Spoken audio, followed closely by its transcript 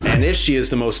And if she is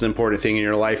the most important thing in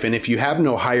your life, and if you have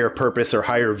no higher purpose or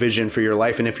higher vision for your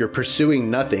life, and if you're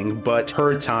pursuing nothing but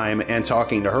her time and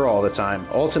talking to her all the time,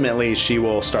 ultimately she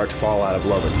will start to fall out of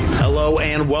love with you. Hello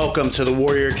and welcome to the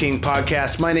Warrior King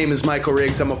podcast. My name is Michael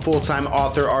Riggs. I'm a full-time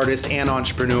author, artist, and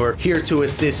entrepreneur here to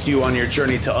assist you on your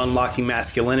journey to unlocking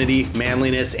masculinity,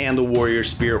 manliness, and the warrior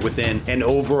spirit within, and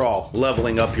overall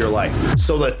leveling up your life.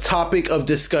 So the topic of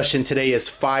discussion today is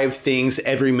 5 things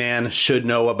every man should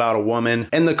know about a woman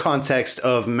in the context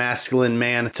of masculine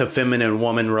man to feminine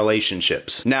woman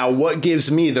relationships. Now, what gives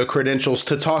me the credentials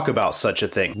to talk about such a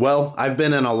thing? Well, I've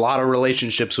been in a lot of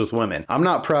relationships with women. I'm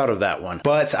not proud of that one,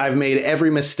 but I've made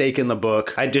every mistake in the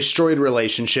book. I destroyed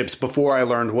relationships before I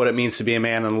learned what it means to be a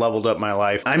man and leveled up my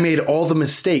life. I made all the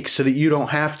mistakes so that you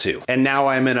don't have to. And now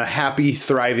I'm in a happy,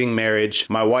 thriving marriage.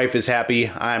 My wife is happy.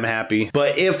 I'm happy.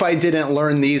 But if I didn't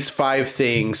learn these 5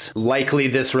 things, likely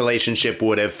this relationship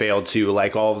would have failed too,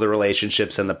 like all of the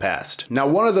relationships in the past. Now,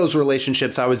 one of those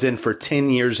relationships I was in for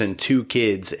 10 years and 2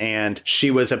 kids, and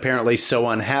she was apparently so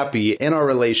unhappy in our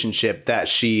relationship that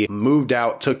she moved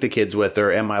out, took the kids with her,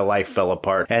 and my life fell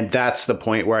apart. And that's the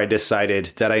point where I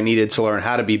decided that I needed to learn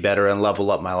how to be better and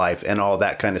level up my life and all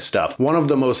that kind of stuff. One of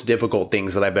the most difficult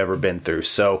things that I've ever been through.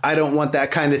 So I don't want that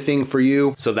kind of thing for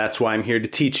you. So that's why I'm here to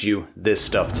teach you this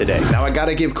stuff today. Now, I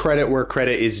gotta give credit where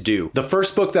credit is due. The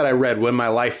first book that I read when my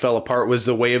life fell apart was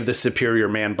The Way of the Superior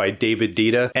Man by David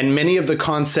Deida. And many of the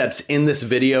concepts in this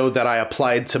video that I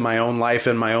applied to my own life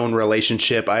and my own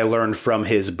relationship, I learned from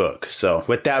his book. So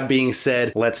with that being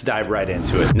said, let's dive right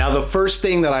into it. Now, the first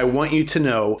thing that I want you to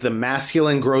know, the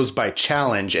masculine grows by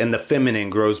challenge and the feminine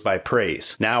grows by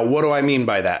praise. Now, what do I mean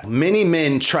by that? Many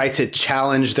men try to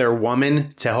challenge their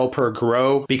woman to help her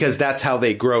grow because that's how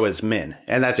they grow as men.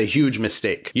 And that's a huge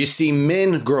mistake. You see,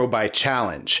 men grow by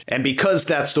challenge. And because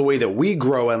that's the way that we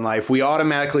grow in life, we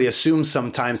automatically assume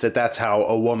sometimes that that's how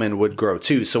a woman would grow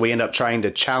too. So we end up trying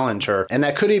to challenge her. And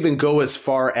that could even go as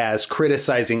far as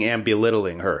criticizing and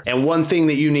belittling her. And one thing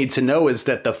that you need to know is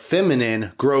that the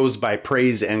feminine grows by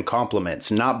praise and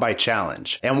compliments, not by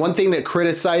challenge. And one thing that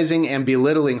criticizing and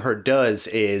belittling her does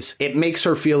is it makes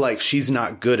her feel like she's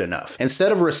not good enough.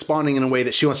 Instead of responding in a way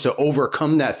that she wants to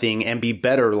overcome that thing and be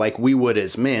better like we would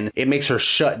as men, it makes her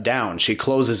shut down. She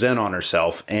closes in on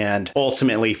herself and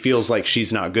ultimately feels like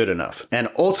she's not good enough. And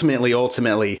ultimately,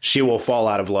 she will fall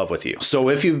out of love with you. So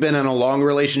if you've been in a long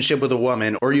relationship with a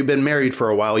woman or you've been married for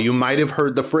a while, you might have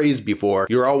heard the phrase before,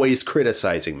 "You're always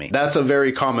criticizing me." That's a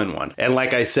very common one. And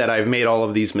like I said, I've made all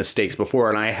of these mistakes before,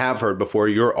 and I have heard before,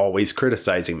 "You're always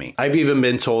criticizing me." I've even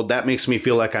been told that makes me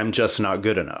feel like I'm just not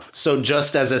good enough. So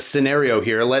just as a scenario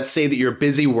here, let's say that you're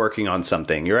busy working on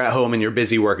something. You're at home and you're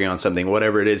busy working on something,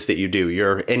 whatever it is that you do.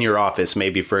 You're in your office,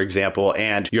 maybe, for example,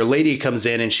 and your lady comes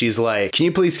in and she's like, "Can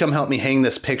you please come help me hang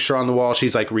this picture on the wall?"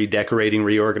 She's like redecorating,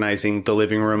 reorganizing the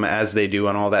living room as they do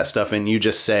and all that stuff. And you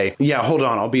just say, "Yeah, hold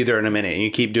on, I'll be there in a minute." And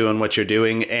you keep doing what you're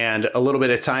doing. And a little bit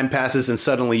of time passes and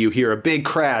suddenly you hear a big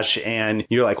crash and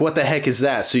you're like, "What the heck is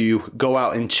that?" So you go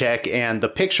out and check, and the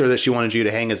picture that she wanted you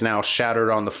to hang is now shattered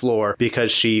on the floor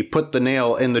because she put the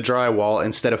nail in the drywall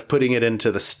instead of putting it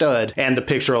into the stud, and the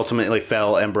picture ultimately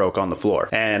fell and broke on the floor.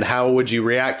 And how would you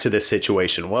react to this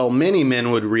situation? Well, many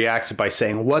men would react by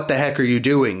saying, "What the heck are you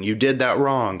doing? You did that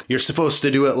wrong. You're supposed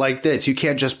to do it like this. You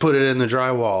can't just put it in the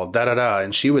drywall, da da da."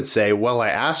 And she would say, "Well, I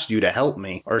asked you to help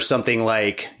me," or something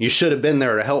like, "You should have been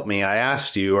there to help me. I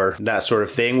asked you," or that sort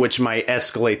of thing, which might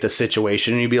escalate the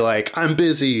situation. And you'd be like, "I'm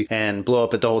busy," and blow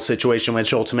up at the whole situation,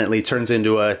 which ultimately turns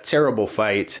into a terrible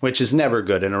fight, which is never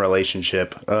good in a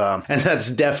relationship. And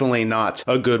that's definitely not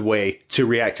a good way to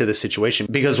react to the situation,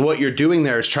 because what you're doing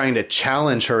there is trying to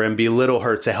challenge her and belittle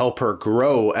her to help her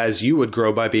grow as you would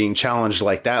grow by being challenged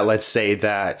like that. Let's say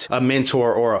that a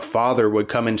mentor or a father would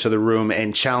come into the room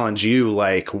and challenge you,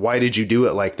 like, "Why did you do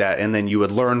it like that?" And then you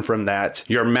would learn from that.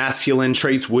 Your masculine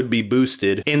traits would be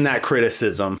boosted in that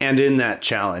criticism and in that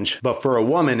challenge. But for a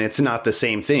woman, it's not the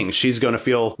same thing. She's going to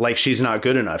feel like she's not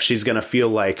good enough. She's going to feel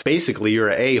like basically you're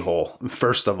an a-hole,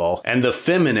 first of all. And the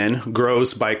feminine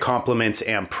grows by compliments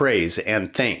and praise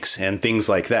and thanks and things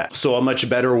like that. So a much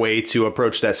better way to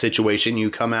approach that situation, you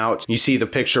come out, you see the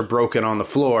picture broken on the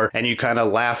floor, and you kind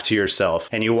of laugh to yourself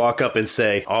and you walk up and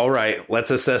say, "All right,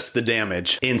 let's assess the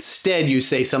damage." Instead, you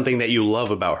say something that you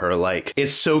love about her, like,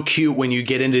 "It's so cute when you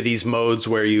get into these modes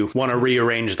where you want to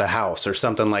rearrange the house," or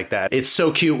something like that. "It's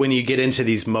so cute when you get into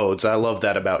these modes. I love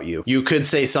that about you." You could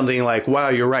say something like, "Wow,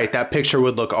 you're right. That picture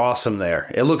would look awesome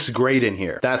there. It looks great in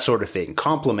here." That sort of thing.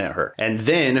 Compliment her. And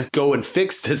then go and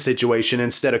fix the situation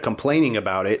instead of complaining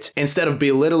about it. Instead of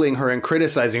belittling her and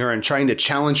criticizing her and trying to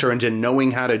challenge her into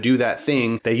knowing how to do that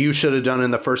thing that you should have done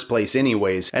in the first place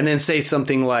anyways. And then say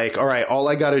something like, like, all right, all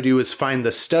I got to do is find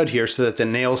the stud here so that the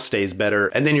nail stays better,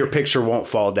 and then your picture won't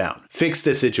fall down. Fix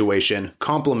the situation,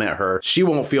 compliment her. She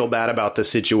won't feel bad about the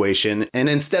situation, and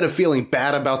instead of feeling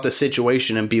bad about the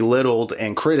situation and belittled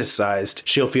and criticized,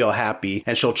 she'll feel happy,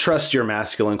 and she'll trust your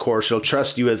masculine core. She'll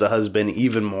trust you as a husband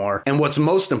even more. And what's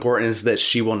most important is that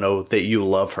she will know that you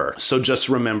love her. So just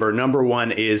remember, number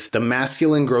one is the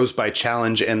masculine grows by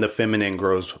challenge and the feminine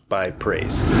grows by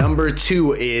praise. Number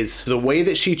two is the way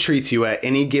that she treats you at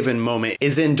any given moment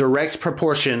is in direct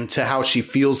proportion to how she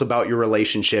feels about your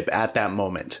relationship at that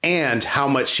moment and how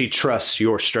much she trusts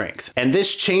your strength. And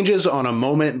this changes on a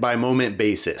moment by moment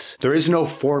basis. There is no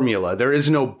formula. There is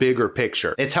no bigger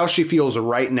picture. It's how she feels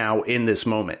right now in this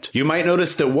moment. You might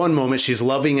notice that one moment she's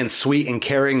loving and sweet and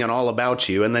caring and all about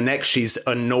you, and the next she's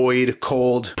annoyed,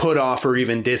 cold, put off, or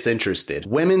even disinterested.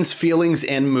 Women's feelings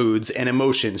and moods and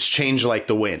emotions change like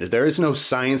the wind. There is no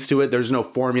science to it. There's no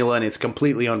formula, and it's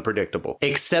completely unpredictable.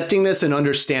 Accepting this and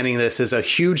understanding this is a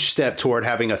huge step toward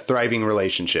having a thriving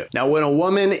relationship. Now, when a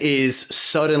woman is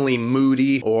suddenly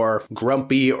moody or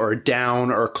grumpy or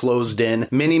down or closed in,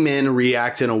 many men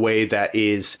react in a way that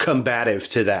is combative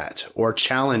to that or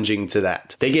challenging to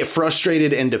that. They get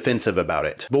frustrated and defensive about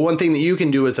it. But one thing that you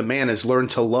can do as a man is learn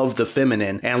to love the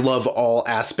feminine and love all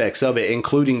aspects of it,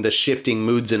 including the shifting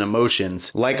moods and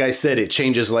emotions. Like I said, it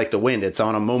changes like the wind. It's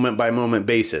on a moment by moment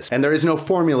basis. And there is no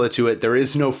formula to it. There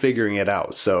is no figuring it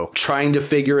out. So trying to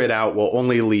figure it out will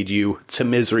only lead you to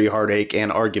misery, heartache,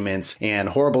 and arguments and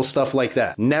horrible stuff like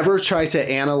that. Never try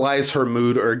to analyze her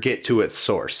mood or get to its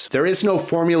source. There is no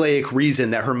formulaic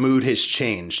reason that her mood has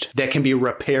changed that can be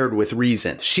repaired with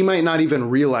reason. She might not even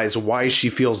realize why she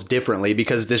feels differently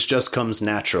because this just comes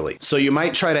naturally. So you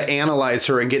might try to analyze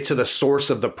her and get to the source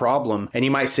of the problem, and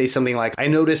you might say something like, I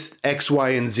noticed X, Y,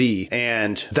 and Z,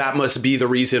 and that must be the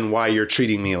reason why you're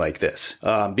treating me like this.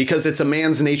 Because it's a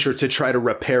man's nature to try to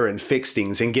repair and fix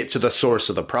things and get to the source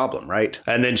of the problem, right?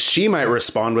 And then she might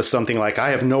respond with something like, I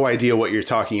have no idea what you're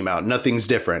talking about. Nothing's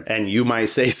different. And you might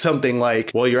say something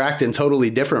like, well, you're acting totally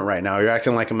different right now. You're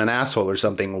acting like I'm an asshole or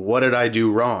something. What did I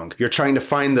do wrong? You're trying to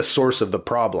find the source of the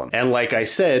problem. And like I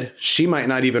said, she might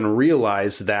not even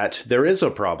realize that there is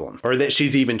a problem or that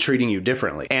she's even treating you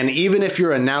differently. And even if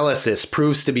your analysis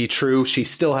proves to be true, she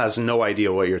still has no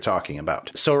idea what you're talking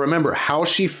about. So remember, how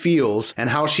she feels and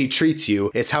how she treats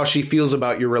you is how she feels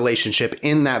about your relationship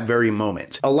in that very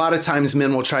moment. A lot of times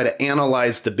men will try to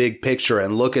analyze the big picture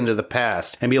and look into the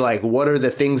past and be like, what are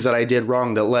the things that I did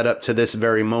wrong that led up to this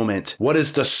very moment? What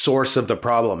is the source of the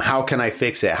problem? How can I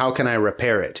fix it? How can I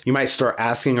repair it? You might start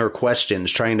asking her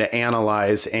questions, trying to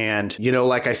analyze and,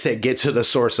 like I said, get to the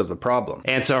source of the problem.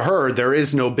 And to her, there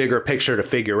is no bigger picture to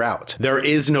figure out. There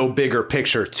is no bigger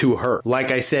picture to her.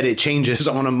 Like I said, it changes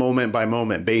on a moment by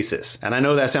moment basis. And I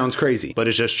know that sounds crazy, but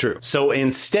it's just true. So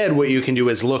instead, what you can do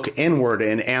is look inward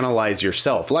and analyze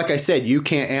yourself. Like I said, you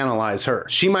can't analyze her.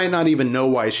 She might not even know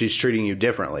why she's treating you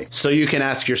differently. So you can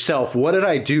ask yourself, what did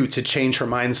I do to change her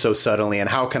mind so suddenly, and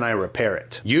how can I repair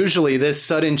it? Usually, this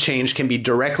sudden change can be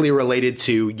directly related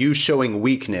to you showing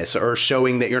weakness or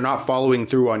showing that you're not following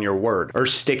through on your word or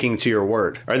sticking to your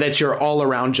word, or that you're all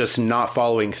around just not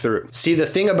following through. See, the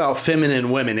thing about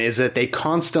feminine women is that they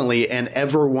constantly and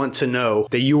ever want to know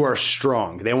that you are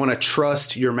strong. They want to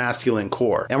trust your masculine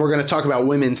core. And we're going to talk about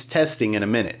women's testing in a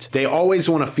minute. They always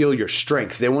want to feel your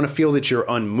strength. They want to feel that you're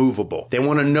unmovable. They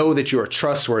want to know that you are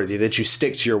trustworthy, that you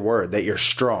stick to your word, that you're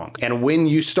strong. And when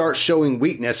you start showing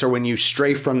weakness, or when you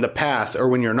stray from the path, or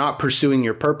when you're not pursuing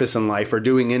your purpose in life or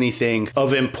doing anything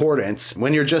of importance,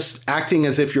 when you're just acting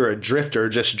as if you're a drifter,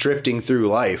 just drifting through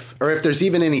life, or if there's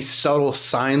even any subtle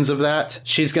signs of that,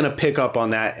 she's going to pick up on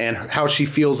that, and how she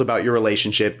feels about your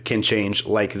relationship can change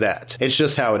like that. It's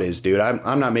just how it is, dude.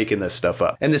 I'm not making this stuff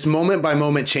up. And this moment by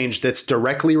moment change that's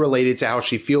directly related to how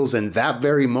she feels in that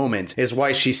very moment is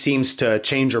why she seems to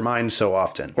change her mind so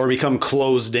often or become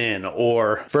closed in.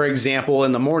 Or, for example,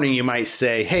 in the morning, you might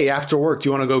say, hey, after work, do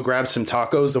you want to go grab some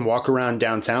tacos and walk around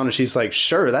downtown? And she's like,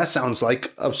 sure, that sounds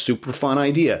like a super fun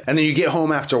idea. And then you get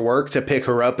home after work to pick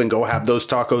her up and go have those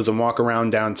tacos and walk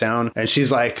around downtown. And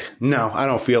she's like, no, I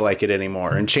don't feel like it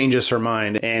anymore, and changes her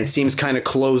mind and seems kind of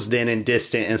closed in and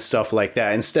distant and stuff like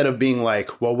that. Instead of being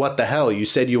like, well, what the hell? You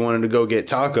said you wanted to go get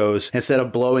tacos. Instead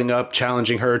of blowing up,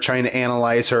 challenging her, trying to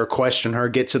analyze her, question her,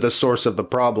 get to the source of the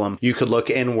problem, you could look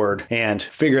inward and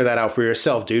figure that out for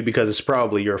yourself, dude, because it's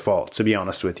probably your fault, to be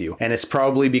honest with you. And it's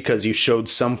probably because you showed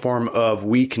some form of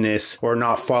weakness or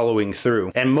not following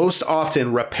through. And most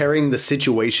often, repairing the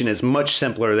situation is much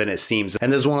simpler than it seems.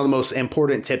 And this is one of the most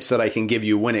important tips that I can give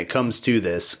you when it comes to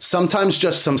this. Sometimes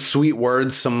just some sweet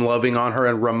words, some loving on her,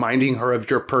 and reminding her of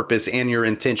your purpose and your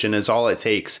intention is all it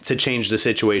takes to change the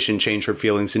situation situation, change her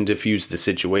feelings, and diffuse the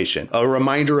situation. A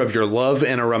reminder of your love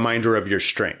and a reminder of your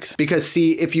strength. Because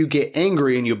see, if you get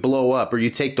angry and you blow up, or you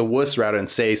take the wuss route and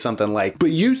say something like,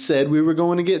 but you said we were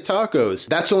going to get tacos,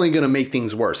 that's only going to make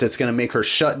things worse. It's going to make her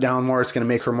shut down more. It's going to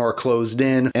make her more closed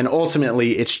in. And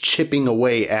ultimately, it's chipping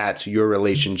away at your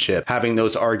relationship, having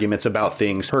those arguments about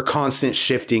things, her constant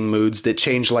shifting moods that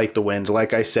change like the wind,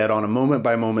 like I said, on a moment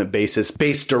by moment basis,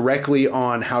 based directly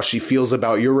on how she feels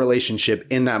about your relationship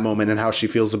in that moment and how she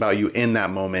feels about you in that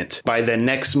moment. By the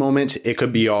next moment, it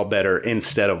could be all better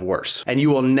instead of worse. And you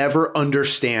will never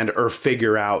understand or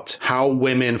figure out how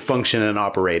women function and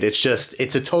operate. It's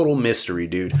a total mystery,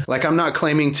 dude. Like, I'm not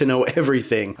claiming to know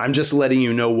everything. I'm just letting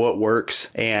you know what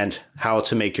works and how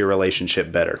to make your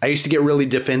relationship better. I used to get really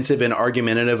defensive and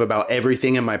argumentative about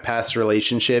everything in my past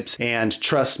relationships, and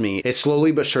trust me, it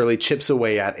slowly but surely chips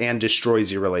away at and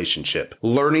destroys your relationship.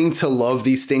 Learning to love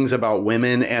these things about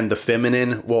women and the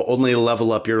feminine will only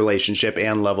level up your relationship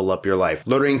and level up your life.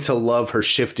 Learning to love her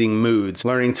shifting moods,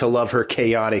 learning to love her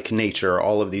chaotic nature,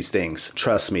 all of these things.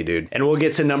 Trust me, dude. And we'll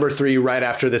get to number 3 right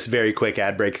after this very quick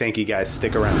ad break. Thank you guys.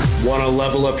 Stick around. Want to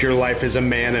level up your life as a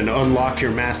man and unlock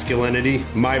your masculinity?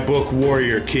 My book,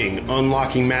 Warrior King,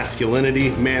 Unlocking Masculinity,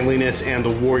 Manliness, and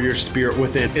the Warrior Spirit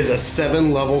Within, is a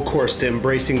 7-level course to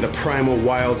embracing the primal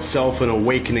wild self and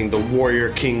awakening the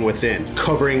Warrior King within,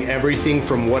 covering everything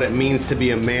from what it means to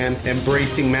be a man,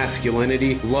 embracing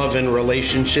masculinity, love and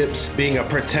relationships, being a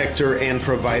protector and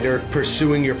provider,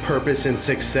 pursuing your purpose and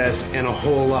success, and a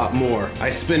whole lot more. I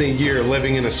spent a year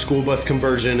living in a school bus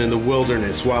conversion in the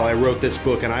wilderness while I wrote this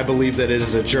book, and I believe that it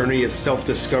is a journey of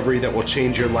self-discovery that will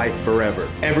change your life forever.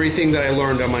 Everything that I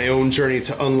learned on my own journey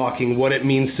to unlocking what it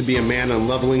means to be a man and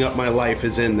leveling up my life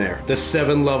is in there. The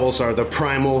 7 levels are the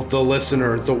primal, the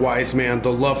listener, the wise man,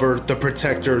 the lover, the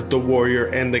protector, the warrior,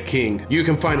 and the king. You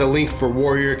can find a link for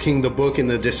Warrior King the book in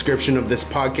the description of this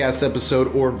podcast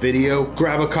episode or video.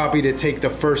 Grab a copy to take the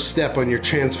first step on your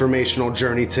transformational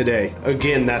journey today.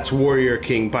 Again, that's Warrior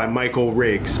King by Michael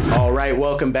Riggs. All right,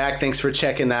 welcome back. Thanks for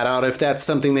checking that out. If that's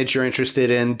something that you're interested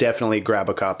in, definitely grab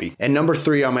a copy. And number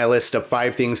 3 on my list of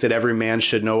 5 things that every man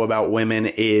should know about women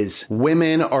is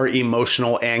women are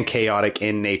emotional and chaotic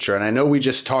in nature. And I know we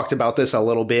just talked about this a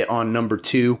little bit on number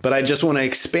 2, but I just want to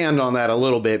expand on that a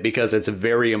little bit because it's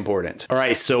very important. All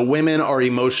right, so women are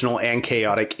emotional and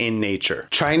chaotic in nature.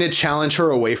 Trying to challenge her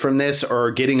away from this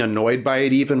or getting annoyed by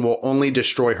it even will only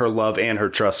destroy her love and her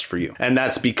trust for you. And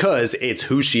that's because it's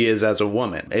who she is as a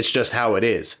woman. It's just how it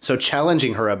is. So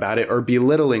challenging her about it or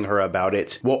belittling her about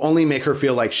it will only make her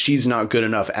feel like she's not good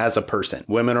enough as a person.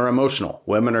 Women are emotional.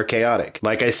 Women are chaotic.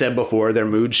 Like I said before, their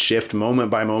moods shift moment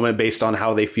by moment based on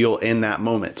how they feel in that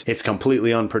moment. It's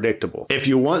completely unpredictable. If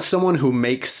you want someone who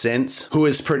makes sense, who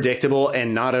is predictable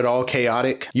and not at all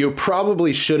chaotic, you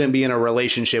probably shouldn't be in a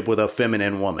relationship with a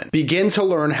feminine woman. Begin to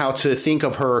learn how to think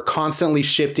of her constantly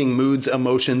shifting moods,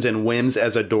 emotions, and whims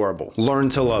as adorable. Learn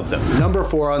to love them. Number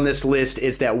 4 on this list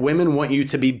is that women want you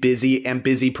to be busy and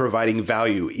busy providing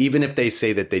value, even if they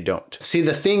say that they don't. See,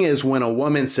 the thing is, when a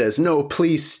woman says, no,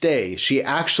 please stay, she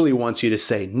actually wants you to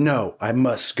say, no, I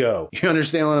must go. You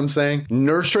understand what I'm saying?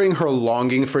 Nurturing her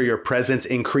longing for your presence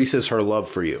increases her love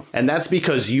for you. And that's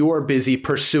because you are busy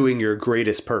pursuing your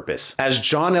greatest purpose. As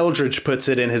John Eldridge puts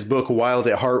it in his book, Wild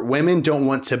at Heart, women don't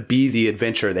want to be the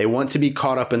adventure. They want to be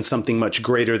caught up in something much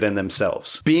greater than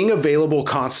themselves. Being available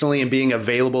constantly and being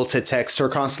available to text her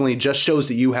constantly just shows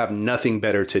that you have nothing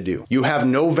better to do. You have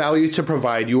no value to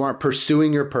provide. You aren't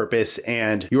pursuing your purpose,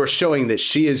 and you are showing that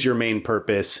she is your main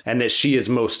purpose and that she is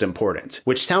most important,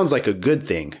 which sounds like a good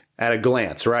thing at a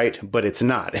glance, right? But it's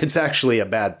not. It's actually a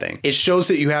bad thing. It shows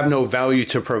that you have no value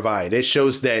to provide. It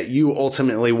shows that you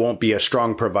ultimately won't be a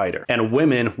strong provider. And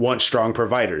women want strong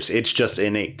providers. It's just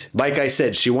innate. Like I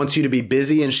said, she wants you to be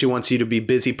busy, and she wants you to be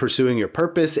busy pursuing your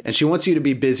purpose, and she wants you to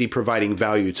be busy providing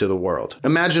value to the world.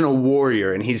 Imagine a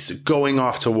warrior, and he's going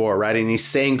off to war, right? And he's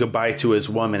saying goodbye to his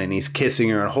woman, and he's kissing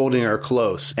her and holding her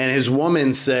close. And his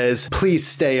woman says, please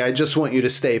stay. I just want you to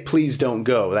stay. Please don't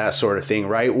go. That sort of thing,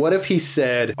 right? What if he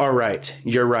said, all right,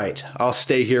 you're right. I'll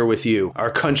stay here with you. Our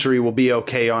country will be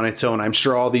okay on its own. I'm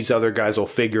sure all these other guys will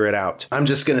figure it out. I'm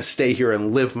just going to stay here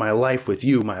and live my life with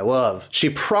you, my love. She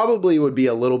probably would be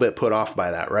a little bit put off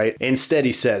by that, right? Instead,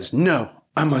 he says, no,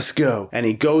 I must go. And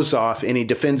he goes off and he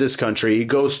defends his country. He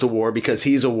goes to war because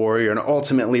he's a warrior and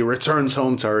ultimately returns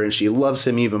home to her, and she loves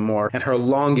him even more. And her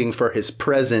longing for his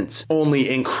presence only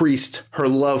increased her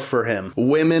love for him.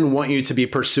 Women want you to be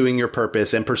pursuing your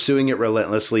purpose and pursuing it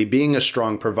relentlessly, being a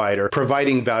strong provider,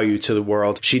 providing value to the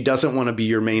world. She doesn't want to be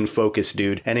your main focus,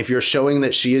 dude. And if you're showing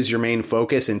that she is your main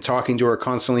focus and talking to her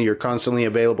constantly, you're constantly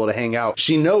available to hang out,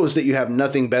 she knows that you have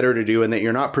nothing better to do and that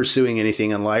you're not pursuing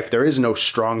anything in life. There is no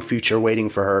strong future waiting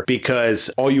for her because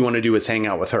all you want to do is hang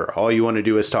out with her. All you want to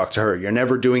do is talk to her. You're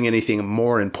never doing anything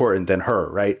more important than her,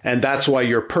 right? And that's why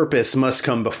your purpose must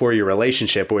come before your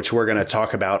relationship, which we're going to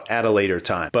talk about at a later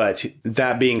time. But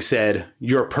that being said,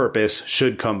 your purpose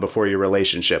should come before your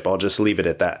relationship. I'll just leave it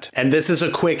at that. And this is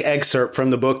a quick excerpt from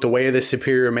the book The Way of the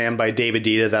Superior Man by David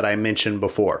Deida that I mentioned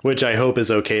before, which I hope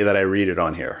is okay that I read it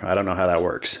on here. I don't know how that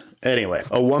works. Anyway,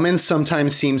 a woman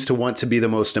sometimes seems to want to be the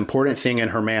most important thing in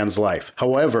her man's life.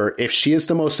 However, if she is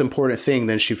the most important thing,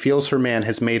 then she feels her man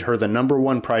has made her the number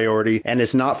one priority and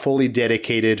is not fully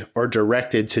dedicated or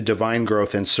directed to divine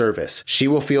growth and service. She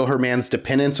will feel her man's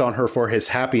dependence on her for his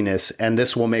happiness, and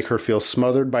this will make her feel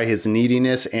smothered by his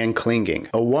neediness and clinging.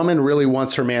 A woman really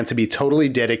wants her man to be totally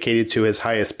dedicated to his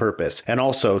highest purpose, and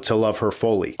also to love her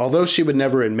fully. Although she would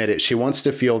never admit it, she wants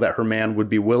to feel that her man would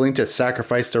be willing to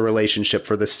sacrifice the relationship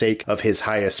for the sake of his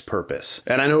highest purpose.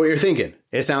 And I know what you're thinking.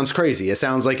 It sounds crazy. It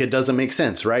sounds like it doesn't make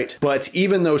sense, right? But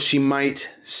even though she might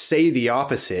say the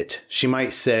opposite, she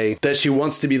might say that she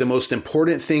wants to be the most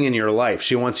important thing in your life.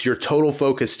 She wants your total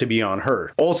focus to be on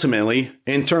her. Ultimately,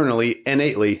 internally,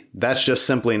 innately, that's just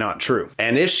simply not true.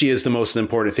 And if she is the most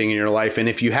important thing in your life, and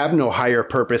if you have no higher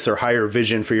purpose or higher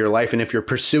vision for your life, and if you're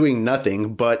pursuing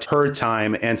nothing but her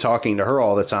time and talking to her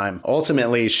all the time,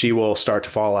 ultimately she will start to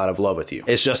fall out of love with you.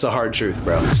 It's just a hard truth,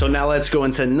 bro. So now let's go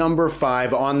into number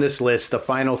 5 on this list. The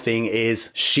final thing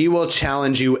is she will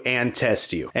challenge you and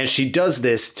test you. And she does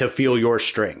this to feel your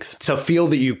strength, to feel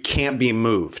that you can't be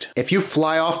moved. If you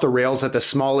fly off the rails at the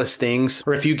smallest things,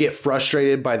 or if you get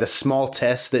frustrated by the small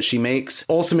tests that she makes,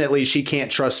 ultimately she can't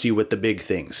trust you with the big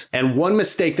things. And one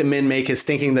mistake that men make is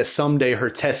thinking that someday her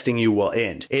testing you will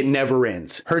end. It never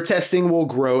ends. Her testing will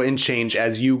grow and change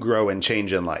as you grow and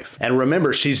change in life. And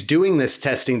remember, she's doing this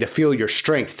testing to feel your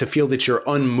strength, to feel that you're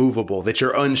unmovable, that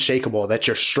you're unshakable, that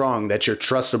you're strong, that you're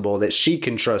trustable, that she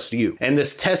can trust you. And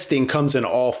this testing comes in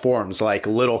all forms, like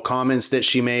little comments that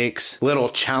she makes, little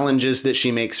challenges that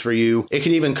she makes for you. It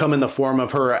can even come in the form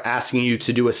of her asking you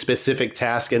to do a specific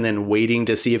task and then waiting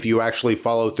to see if you actually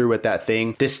follow through with that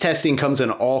thing. This testing comes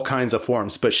in all kinds of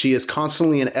forms, but she is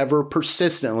constantly and ever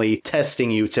persistently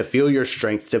testing you to feel your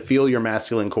strength, to feel your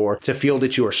masculine core, to feel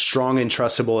that you are strong and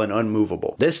trustable and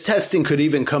unmovable. This testing could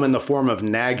even come in the form of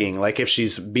nagging, like if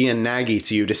she's being naggy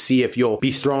to you to see if you'll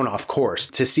be thrown off course,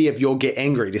 to see if you'll get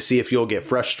angry, to see if you'll get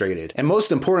frustrated. And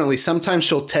most importantly, sometimes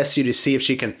she'll test you to see if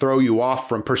she can throw you off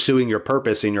from pursuing your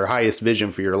purpose and your highest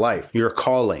vision for your life, your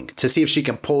calling, to see if she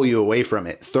can pull you away from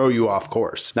it, throw you off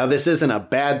course. Now, this isn't a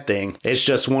bad thing. It's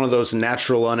just one of those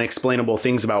natural, unexplainable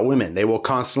things about women. They will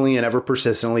constantly and ever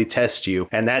persistently test you,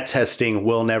 and that testing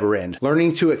will never end.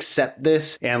 Learning to accept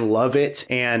this and love it,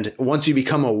 and once you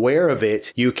become aware of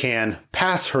it, you can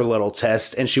pass her little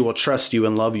test, and she will trust you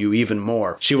and love you even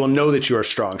more. She will know that you are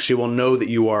strong. She will know that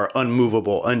you are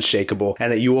unmovable, unshakable,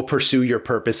 and that you will pursue your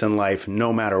purpose in life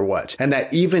no matter what. And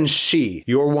that even she,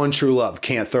 your one true love,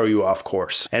 can't throw you off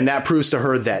course. And that proves to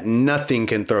her that nothing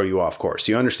can throw you off course.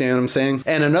 You understand what I'm saying?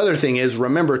 And another thing is,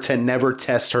 remember to never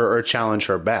test her or challenge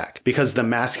her back, because the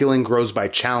masculine grows by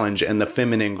challenge and the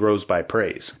feminine grows by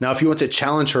praise. Now, if you want to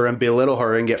challenge her and belittle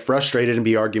her and get frustrated and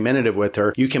be argumentative with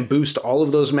her, you can boost all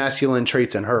of those masculine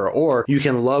traits in her, or you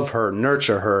can love her,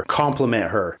 nurture her,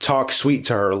 compliment her, talk sweet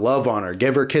to her, love on her,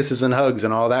 give her kisses and hugs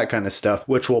and all that kind of stuff,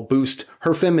 which will boost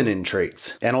her feminine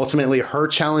traits. And ultimately, her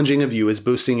challenging of you is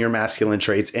boosting your masculine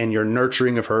traits, and your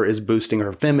nurturing of her is boosting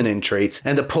her feminine traits.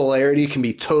 And the polarity can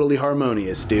be totally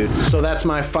harmonious, dude. So that's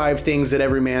my 5 things that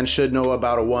every man should know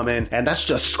about a woman. And that's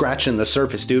just scratching the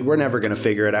surface, dude. We're never going to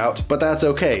figure it out, but that's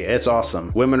okay. It's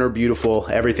awesome. Women are beautiful.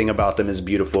 Everything about them is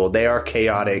beautiful. They are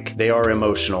chaotic. They are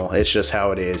emotional. It's just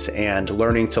how it is. And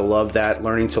learning to love that,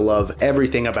 learning to love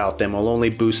everything about them will only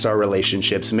boost our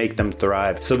relationships, make them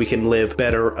thrive, so we can live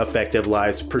better, effective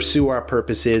lives, pursue our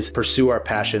purposes, pursue our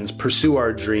passions, pursue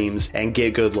our dreams, and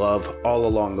get good love all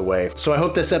along the way. So I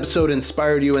hope this episode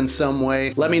inspired you in some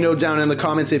way. Let me know down in the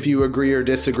comments if you agree or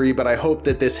disagree, but I hope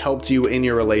that this helped you in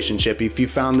your relationship. If you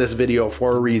found this video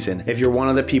for a reason, if you're one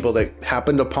of the people that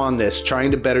happened upon this,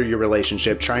 trying to better your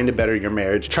relationship, trying to better your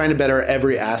marriage, trying to better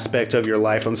every aspect of your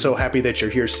life, I'm so happy that you're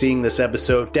here seeing this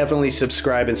episode. Definitely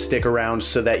subscribe and stick around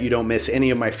so that that you don't miss any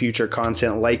of my future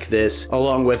content like this,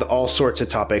 along with all sorts of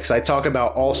topics. I talk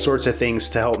about all sorts of things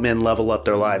to help men level up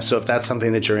their lives. So if that's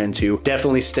something that you're into,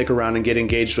 definitely stick around and get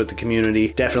engaged with the community.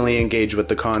 Definitely engage with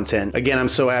the content. Again, I'm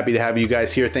so happy to have you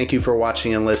guys here. Thank you for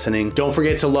watching and listening. Don't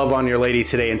forget to love on your lady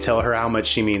today and tell her how much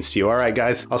she means to you. All right,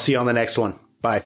 guys, I'll see you on the next one.